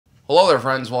Hello there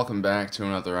friends, welcome back to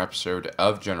another episode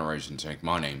of Generation Tank.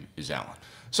 My name is Alan.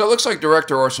 So it looks like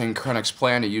director Orson Krennic's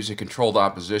plan to use a controlled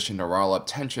opposition to rile up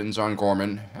tensions on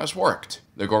Gorman has worked.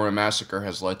 The Gorman massacre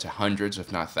has led to hundreds,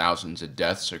 if not thousands, of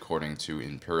deaths according to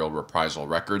Imperial reprisal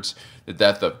records. The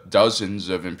death of dozens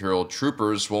of Imperial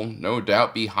troopers will no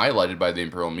doubt be highlighted by the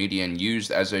Imperial media and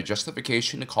used as a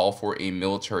justification to call for a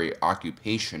military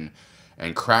occupation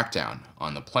and crackdown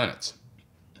on the planet.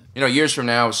 Years from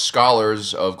now,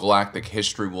 scholars of galactic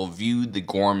history will view the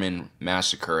Gorman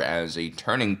massacre as a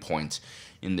turning point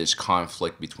in this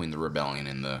conflict between the rebellion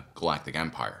and the Galactic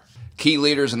Empire. Key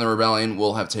leaders in the rebellion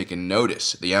will have taken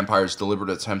notice. The Empire's deliberate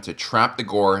attempt to trap the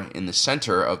Gore in the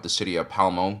center of the city of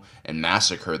Palmo and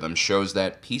massacre them shows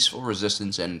that peaceful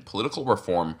resistance and political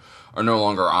reform are no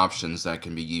longer options that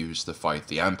can be used to fight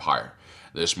the Empire.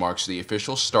 This marks the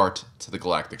official start to the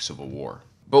Galactic Civil War.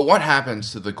 But what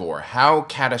happens to the Gore? How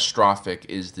catastrophic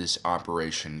is this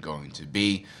operation going to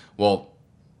be? Well,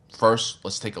 first,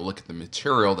 let's take a look at the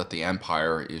material that the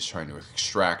Empire is trying to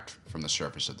extract from the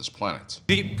surface of this planet.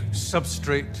 Deep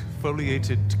substrate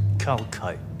foliated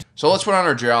calcite. So let's put on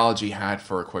our geology hat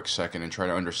for a quick second and try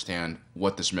to understand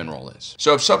what this mineral is.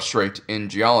 So substrate in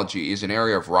geology is an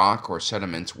area of rock or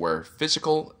sediment where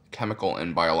physical, chemical,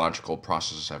 and biological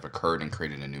processes have occurred and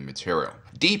created a new material.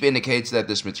 Deep indicates that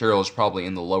this material is probably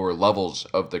in the lower levels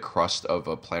of the crust of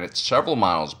a planet several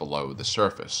miles below the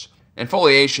surface. And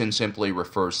foliation simply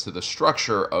refers to the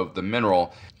structure of the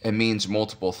mineral and means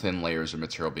multiple thin layers of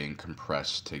material being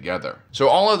compressed together. So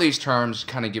all of these terms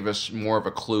kind of give us more of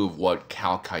a clue of what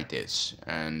calcite is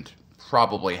and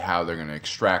probably how they're going to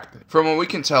extract it. From what we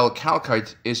can tell,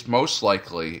 calcite is most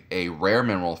likely a rare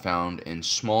mineral found in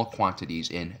small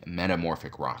quantities in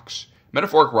metamorphic rocks.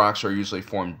 Metamorphic rocks are usually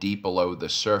formed deep below the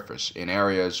surface in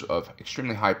areas of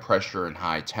extremely high pressure and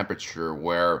high temperature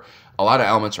where a lot of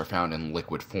elements are found in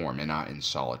liquid form and not in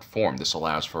solid form. This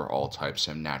allows for all types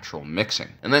of natural mixing.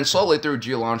 And then slowly through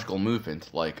geological movement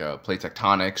like plate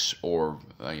tectonics or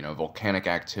volcanic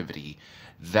activity,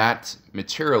 that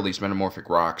material, these metamorphic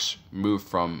rocks, move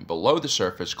from below the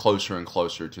surface closer and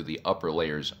closer to the upper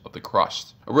layers of the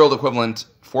crust. A real equivalent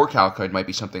for calcite might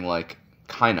be something like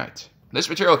kyanite. This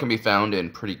material can be found in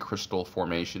pretty crystal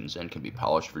formations and can be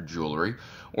polished for jewelry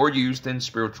or used in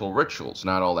spiritual rituals,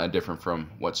 not all that different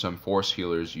from what some force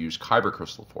healers use kyber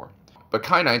crystal for. But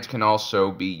kyanite can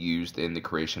also be used in the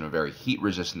creation of very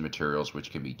heat-resistant materials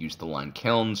which can be used to line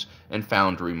kilns and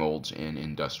foundry molds in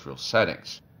industrial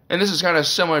settings. And this is kind of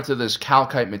similar to this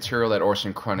calcite material that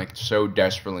Orson Krennic so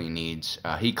desperately needs.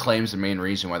 He claims the main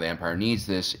reason why the Empire needs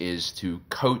this is to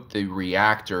coat the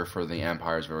reactor for the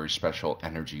Empire's very special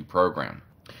energy program.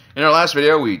 In our last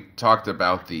video, we talked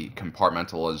about the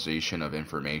compartmentalization of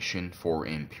information for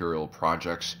Imperial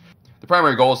projects. The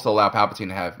primary goal is to allow Palpatine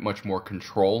to have much more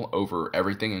control over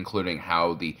everything, including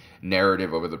how the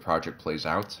narrative over the project plays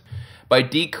out. By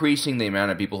decreasing the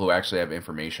amount of people who actually have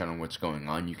information on what's going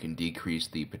on, you can decrease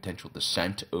the potential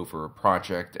dissent over a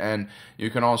project, and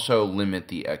you can also limit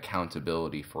the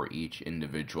accountability for each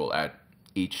individual at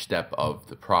each step of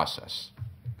the process.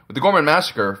 With the Gorman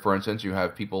massacre, for instance, you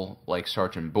have people like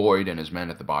Sergeant Boyd and his men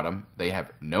at the bottom. They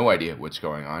have no idea what's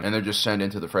going on, and they're just sent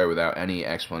into the fray without any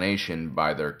explanation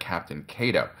by their Captain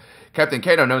Cato. Captain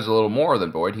Cato knows a little more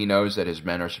than Boyd. He knows that his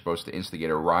men are supposed to instigate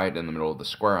a riot in the middle of the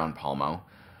square on Palmo.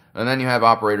 And then you have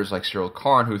operators like Cyril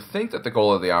Karn who think that the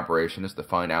goal of the operation is to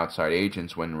find outside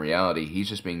agents when in reality he's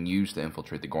just being used to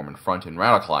infiltrate the Gorman front and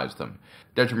radicalize them.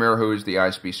 Dedramir, who is the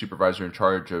ISB supervisor in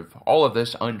charge of all of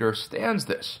this, understands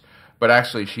this. But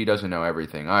actually she doesn't know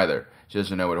everything either. She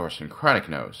doesn't know what Orson Krennic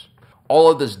knows.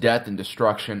 All of this death and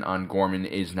destruction on Gorman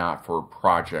is not for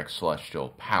Project Celestial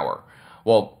Power.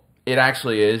 Well, it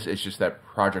actually is. It's just that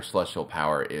Project Celestial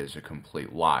Power is a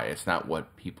complete lie. It's not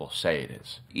what people say it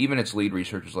is. Even its lead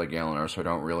researchers like Galen Erso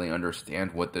don't really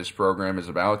understand what this program is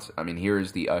about. I mean, here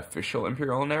is the official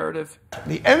Imperial narrative.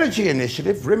 The energy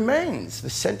initiative remains the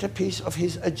centerpiece of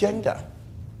his agenda.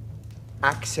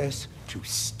 Access to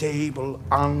stable,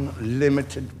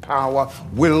 unlimited power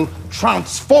will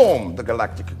transform the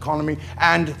galactic economy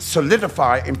and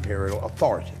solidify Imperial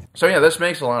authority. So yeah, this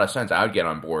makes a lot of sense. I would get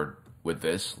on board with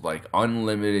this, like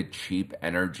unlimited cheap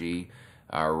energy,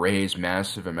 raise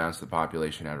massive amounts of the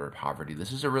population out of poverty.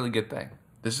 This is a really good thing.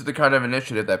 This is the kind of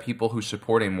initiative that people who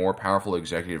support a more powerful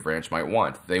executive branch might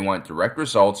want. They want direct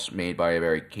results made by a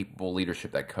very capable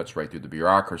leadership that cuts right through the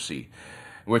bureaucracy,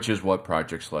 which is what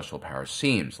Project Celestial Power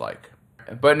seems like.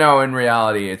 But no, in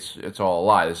reality, it's all a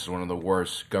lie. This is one of the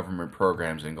worst government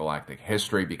programs in galactic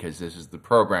history because this is the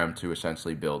program to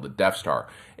essentially build a Death Star,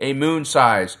 a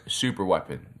moon-sized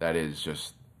superweapon that is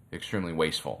just extremely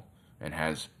wasteful and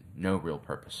has no real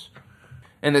purpose.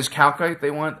 And this calcite they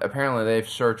want, apparently they've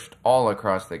searched all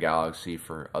across the galaxy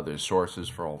for other sources,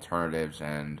 for alternatives,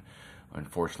 and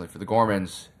unfortunately for the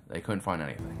Gormans, they couldn't find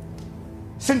anything.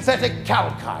 Synthetic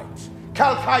calcite,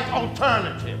 calcite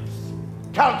alternatives,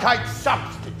 calcite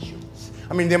substitutes.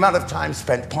 I mean, the amount of time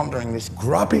spent pondering this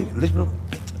grubby little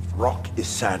bit of rock is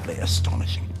sadly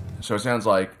astonishing. So it sounds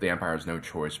like the Empire has no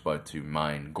choice but to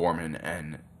mine Gorman,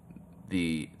 and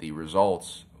the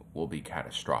results will be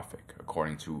catastrophic,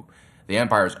 according to the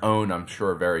Empire's own, I'm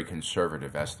sure, very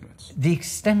conservative estimates. The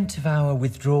extent of our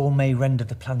withdrawal may render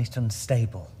the planet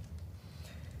unstable.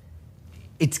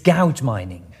 It's gouge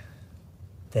mining.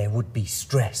 There would be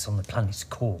stress on the planet's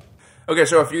core. Okay,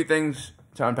 so a few things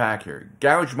to unpack here.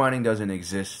 Gouge mining doesn't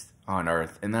exist on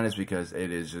Earth, and that is because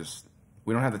it is just...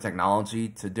 we don't have the technology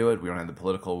to do it, we don't have the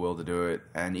political will to do it,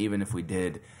 and even if we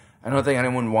did, I don't think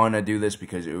anyone would want to do this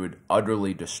because it would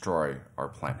utterly destroy our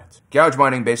planet. Gouge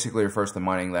mining basically refers to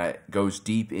mining that goes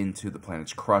deep into the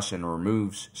planet's crust and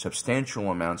removes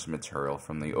substantial amounts of material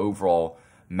from the overall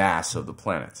mass of the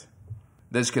planet.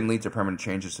 This can lead to permanent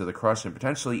changes to the crust and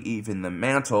potentially even the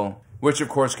mantle, which of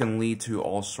course can lead to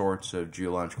all sorts of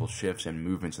geological shifts and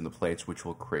movements in the plates, which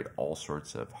will create all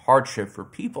sorts of hardship for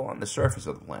people on the surface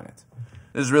of the planet.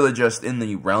 This is really just in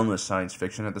the realm of science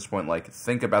fiction at this point. Like,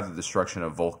 think about the destruction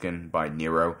of Vulcan by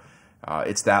Nero.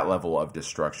 It's that level of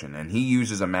destruction. And he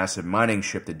uses a massive mining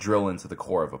ship to drill into the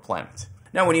core of a planet.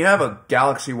 Now, when you have a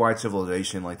galaxy-wide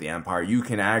civilization like the Empire, you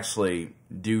can actually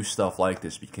do stuff like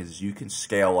this because you can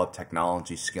scale up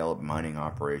technology, scale up mining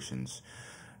operations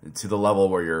to the level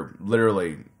where you're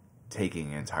literally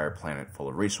taking an entire planet full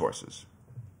of resources.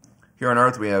 Here on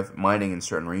Earth, we have mining in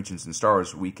certain regions and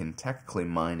stars. We can technically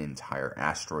mine entire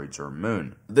asteroids or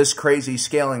moon. This crazy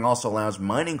scaling also allows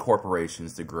mining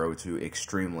corporations to grow to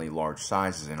extremely large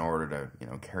sizes in order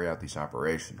to, carry out these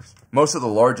operations. Most of the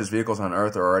largest vehicles on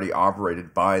Earth are already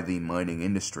operated by the mining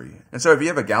industry. And so if you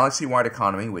have a galaxy-wide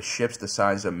economy with ships the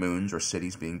size of moons or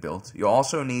cities being built, you'll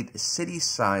also need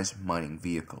city-sized mining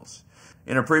vehicles.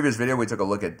 In a previous video, we took a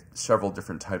look at several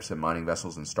different types of mining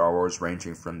vessels in Star Wars,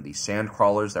 ranging from the sand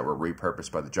crawlers that were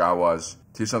repurposed by the Jawas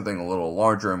to something a little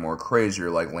larger and more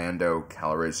crazier like Lando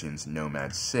Calrissian's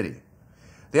Nomad City.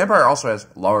 The Empire also has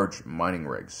large mining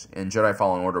rigs. In Jedi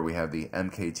Fallen Order, we have the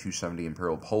MK-270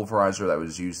 Imperial Pulverizer that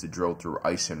was used to drill through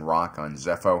ice and rock on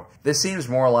Zepho. This seems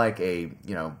more like a,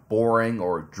 boring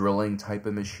or drilling type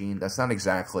of machine. That's not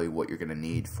exactly what you're going to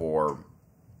need for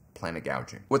planet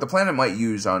gouging. What the planet might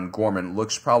use on Gorman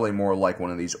looks probably more like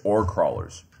one of these ore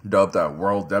crawlers, dubbed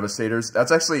World Devastators.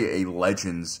 That's actually a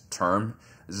Legends term.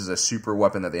 This is a super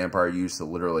weapon that the Empire used to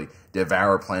literally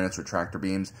devour planets with tractor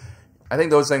beams. I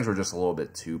think those things were just a little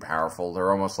bit too powerful.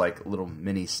 They're almost like little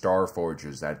mini star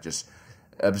forges that just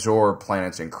absorb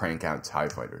planets and crank out TIE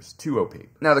fighters. Too OP.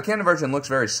 Now, the canon version looks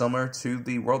very similar to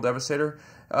the World Devastator,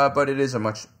 but it is a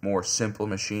much more simple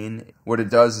machine. What it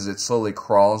does is it slowly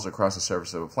crawls across the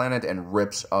surface of a planet and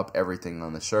rips up everything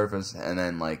on the surface and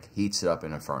then, heats it up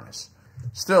in a furnace.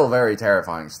 Still very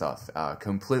terrifying stuff.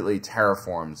 Completely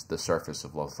terraforms the surface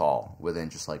of Lothal within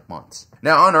just, months.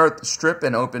 Now, on Earth, strip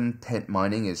and open pit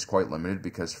mining is quite limited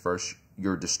because, first,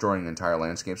 you're destroying entire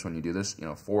landscapes when you do this.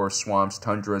 Forests, swamps,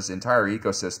 tundras, entire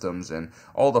ecosystems, and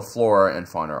all the flora and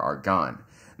fauna are gone.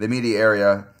 The immediate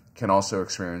area can also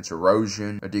experience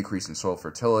erosion, a decrease in soil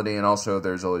fertility, and also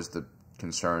there's always the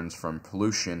concerns from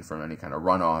pollution from any kind of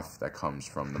runoff that comes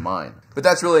from the mine. But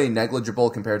that's really negligible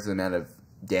compared to the amount of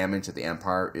damage that the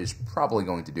Empire is probably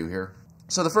going to do here.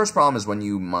 So the first problem is when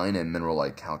you mine a mineral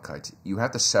like calcite, you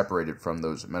have to separate it from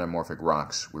those metamorphic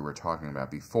rocks we were talking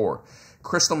about before.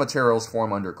 Crystal materials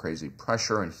form under crazy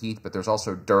pressure and heat, but there's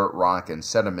also dirt, rock, and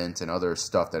sediment and other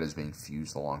stuff that is being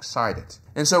fused alongside it.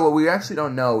 And so what we actually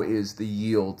don't know is the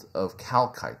yield of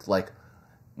calcite. Like,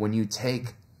 when you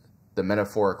take the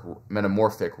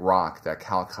metamorphic rock that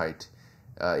calcite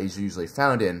is usually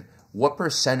found in, what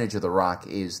percentage of the rock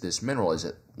is this mineral? Is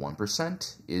it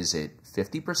 1%? Is it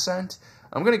 50%?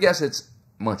 I'm going to guess it's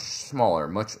much smaller,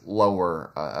 much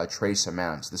lower trace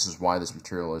amounts. This is why this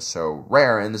material is so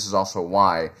rare, and this is also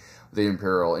why the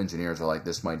Imperial engineers are like,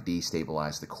 this might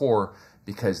destabilize the core,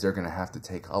 because they're going to have to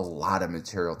take a lot of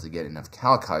material to get enough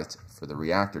calcite for the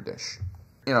reactor dish.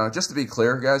 Just to be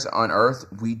clear, guys, on Earth,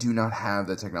 we do not have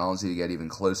the technology to get even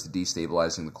close to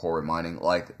destabilizing the core with mining.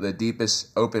 Like, the deepest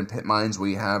open pit mines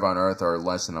we have on Earth are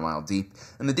less than a mile deep,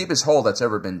 and the deepest hole that's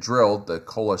ever been drilled, the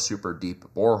Kola Super Deep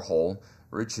Borehole,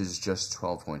 reaches just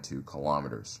 12.2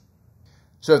 kilometers.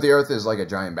 So if the Earth is like a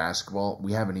giant basketball,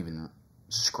 we haven't even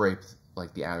scraped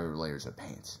the outer layers of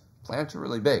paint. Planets are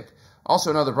really big.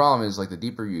 Also, another problem is the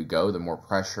deeper you go, the more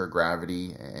pressure,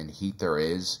 gravity, and heat there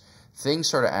is. things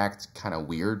start to act kind of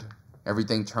weird.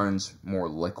 Everything turns more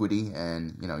liquidy,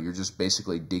 and you're just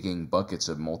basically digging buckets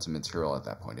of molten material at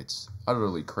that point. It's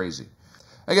utterly crazy.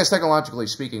 I guess technologically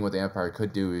speaking, what the Empire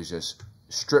could do is just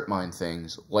strip mine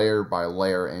things layer by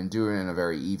layer and do it in a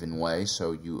very even way,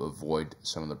 so you avoid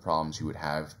some of the problems you would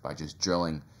have by just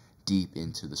drilling deep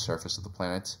into the surface of the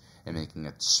planet and making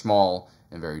a small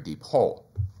and very deep hole.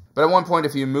 But at one point,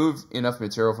 if you move enough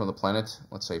material from the planet,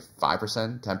 let's say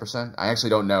 5%, 10%, I actually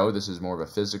don't know, this is more of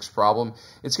a physics problem,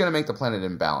 it's going to make the planet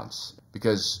imbalance.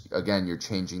 Because, again, you're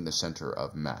changing the center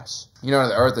of mass. The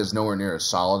Earth is nowhere near as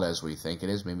solid as we think it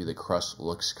is. Maybe the crust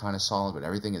looks kind of solid, but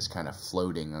everything is kind of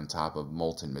floating on top of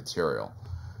molten material.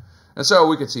 And so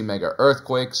we could see mega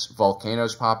earthquakes,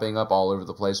 volcanoes popping up all over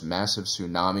the place, massive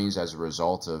tsunamis as a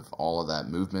result of all of that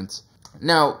movement.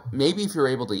 Now, maybe if you're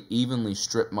able to evenly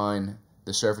strip mine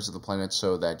the surface of the planet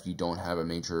so that you don't have a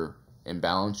major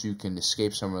imbalance, you can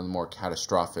escape some of the more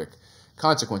catastrophic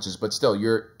consequences, but still,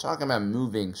 you're talking about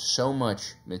moving so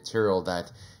much material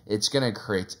that it's going to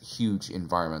create huge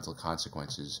environmental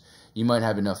consequences. You might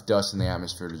have enough dust in the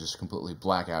atmosphere to just completely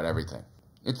black out everything.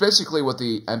 It's basically what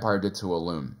the Empire did to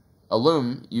Illum.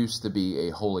 Illum used to be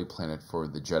a holy planet for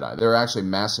the Jedi. There are actually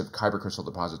massive kyber crystal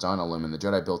deposits on Illum, and the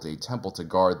Jedi built a temple to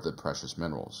guard the precious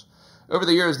minerals. Over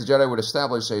the years, the Jedi would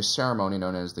establish a ceremony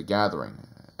known as the Gathering.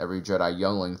 Every Jedi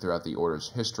youngling throughout the Order's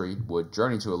history would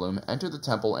journey to Illum, enter the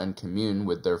temple, and commune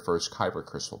with their first kyber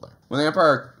crystal there. When the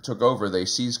Empire took over, they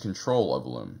seized control of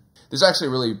Illum. This actually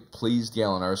really pleased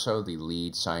Galen Erso, the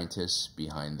lead scientist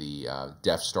behind the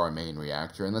Death Star main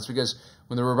reactor, and that's because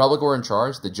when the Republic were in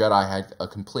charge, the Jedi had a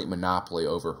complete monopoly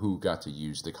over who got to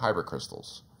use the kyber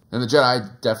crystals. And the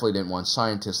Jedi definitely didn't want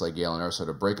scientists like Galen Erso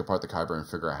to break apart the kyber and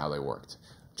figure out how they worked.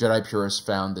 Jedi purists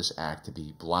found this act to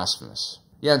be blasphemous.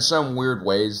 Yeah, in some weird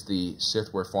ways, the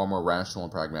Sith were far more rational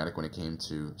and pragmatic when it came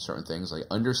to certain things, like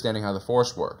understanding how the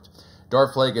Force worked.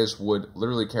 Darth Plagueis would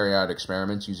literally carry out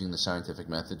experiments using the scientific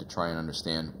method to try and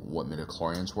understand what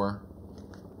midichlorians were.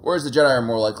 Whereas the Jedi are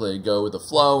more likely to go with the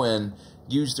flow and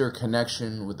use their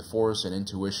connection with the Force and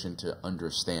intuition to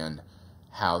understand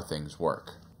how things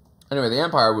work. Anyway, the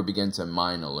Empire would begin to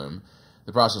mine Illum.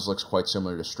 The process looks quite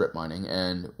similar to strip mining,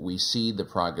 and we see the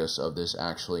progress of this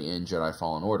actually in Jedi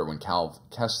Fallen Order when Cal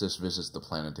Kestis visits the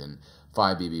planet in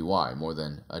 5 BBY, more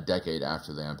than a decade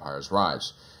after the Empire's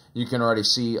rise. You can already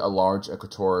see a large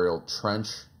equatorial trench.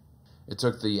 It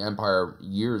took the Empire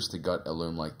years to gut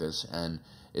Illum like this, and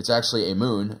it's actually a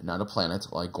moon, not a planet,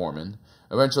 like Gorman.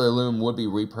 Eventually, Illum would be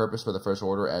repurposed by the First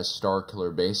Order as Star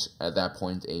Killer Base. At that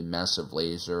point, a massive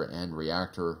laser and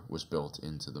reactor was built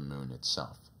into the moon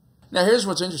itself. Now, here's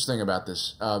what's interesting about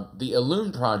this. The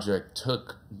Illum project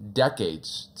took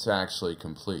decades to actually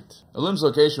complete. Illum's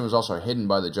location was also hidden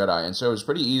by the Jedi, and so it was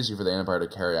pretty easy for the Empire to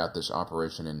carry out this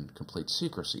operation in complete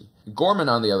secrecy. Gorman,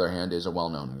 on the other hand, is a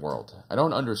well-known world. I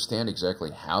don't understand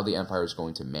exactly how the Empire is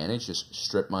going to manage just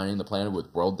strip mining the planet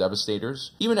with world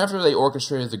devastators. Even after they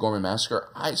orchestrated the Gorman massacre,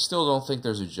 I still don't think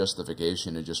there's a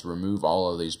justification to just remove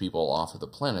all of these people off of the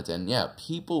planet. And yeah,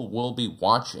 people will be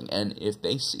watching, and if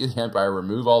they see the Empire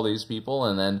remove all these people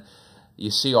and then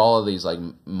you see all of these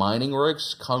mining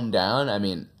rigs come down, I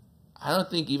mean, I don't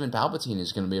think even Palpatine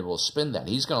is going to be able to spin that.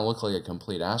 He's going to look like a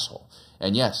complete asshole.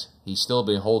 And yes, he's still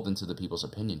beholden to the people's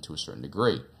opinion to a certain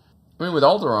degree. I mean, with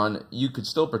Alderaan, you could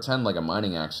still pretend like a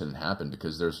mining accident happened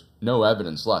because there's no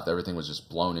evidence left. Everything was just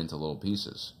blown into little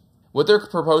pieces. What they're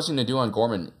proposing to do on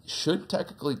Gorman should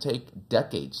technically take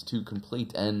decades to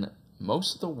complete, and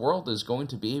most of the world is going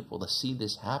to be able to see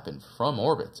this happen from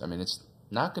orbit. I mean, it's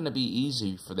not going to be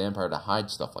easy for the Empire to hide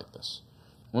stuff like this.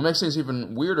 What makes things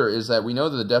even weirder is that we know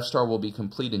that the Death Star will be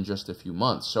complete in just a few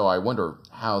months, so I wonder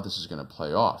how this is going to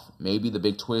play off. Maybe the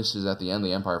big twist is at the end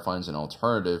the Empire finds an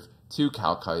alternative to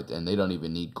Calcite and they don't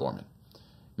even need Gorman,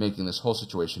 making this whole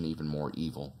situation even more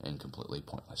evil and completely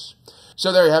pointless.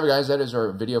 So there you have it, guys. That is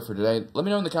our video for today. Let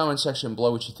me know in the comment section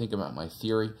below what you think about my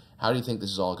theory. How do you think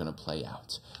this is all going to play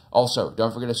out? Also,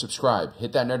 don't forget to subscribe.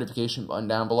 Hit that notification button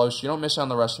down below so you don't miss out on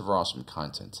the rest of our awesome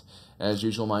content. As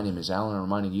usual, my name is Alan, and I'm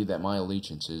reminding you that my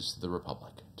allegiance is to the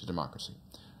Republic, to democracy.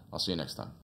 I'll see you next time.